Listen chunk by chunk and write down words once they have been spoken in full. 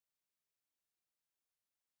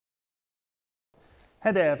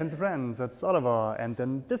Hey there, fancy friends, it's Oliver, and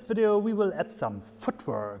in this video we will add some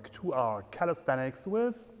footwork to our calisthenics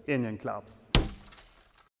with Indian clubs.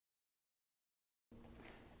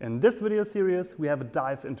 In this video series we have a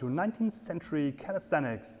dive into 19th century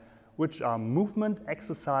calisthenics, which are movement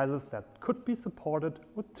exercises that could be supported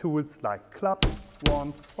with tools like clubs,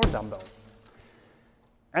 wands or dumbbells.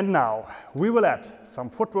 And now we will add some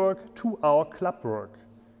footwork to our club work.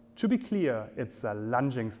 To be clear, it's a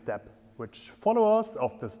lunging step, which followers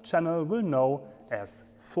of this channel will know as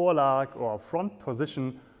forelarg or front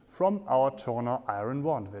position from our Turner iron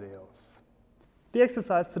wand videos. The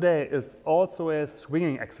exercise today is also a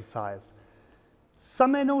swinging exercise.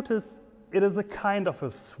 Some may notice it is a kind of a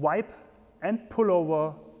swipe and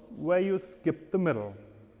pullover where you skip the middle.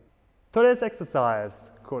 Today's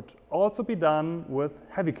exercise could also be done with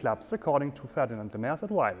heavy clubs according to Ferdinand Lemaire's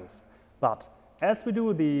advices. But as we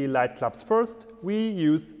do the light clubs first, we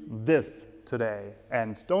use this today.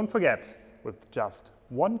 And don't forget, with just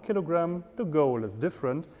 1 kilogram, the goal is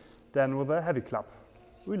different than with a heavy club,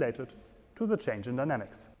 related to the change in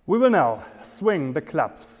dynamics. We will now swing the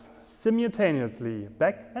clubs simultaneously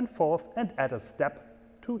back and forth and add a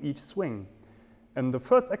step to each swing. In the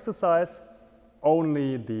first exercise,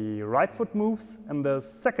 only the right foot moves. In the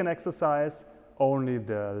second exercise, only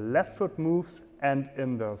the left foot moves. And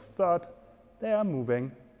in the third, they are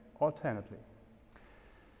moving alternately.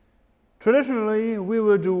 Traditionally, we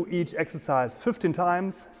will do each exercise 15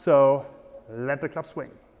 times, so let the club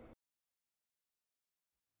swing.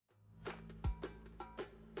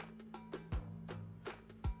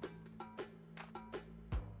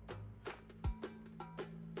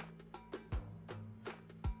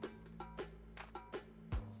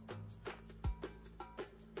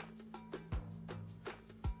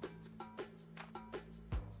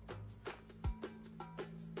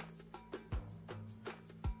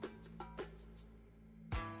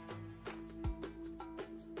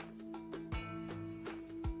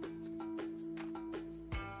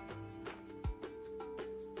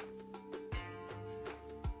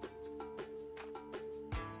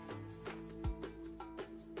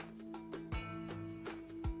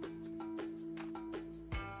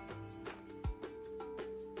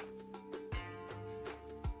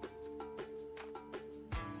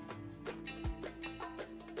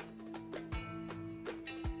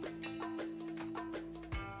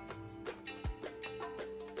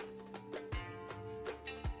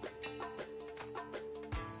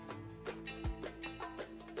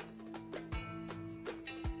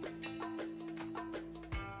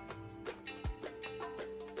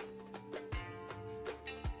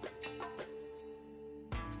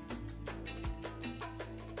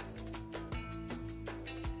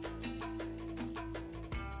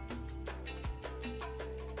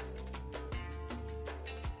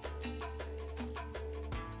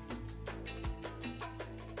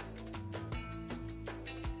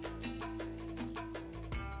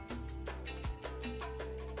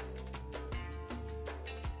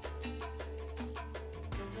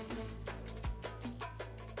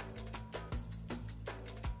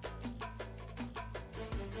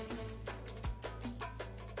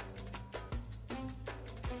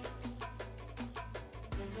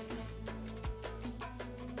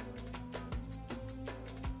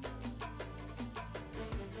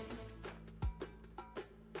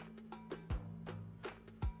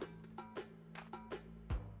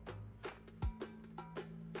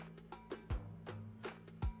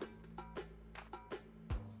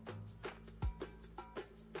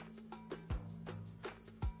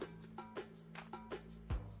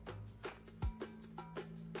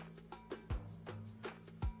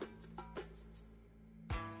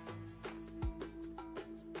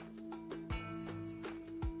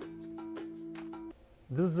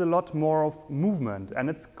 This is a lot more of movement, and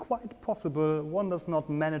it's quite possible one does not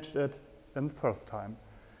manage it in the first time.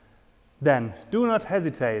 Then do not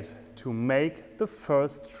hesitate to make the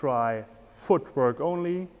first try footwork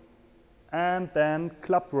only, and then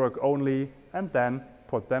club work only, and then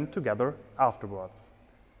put them together afterwards.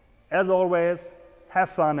 As always, have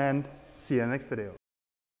fun and see you in the next video.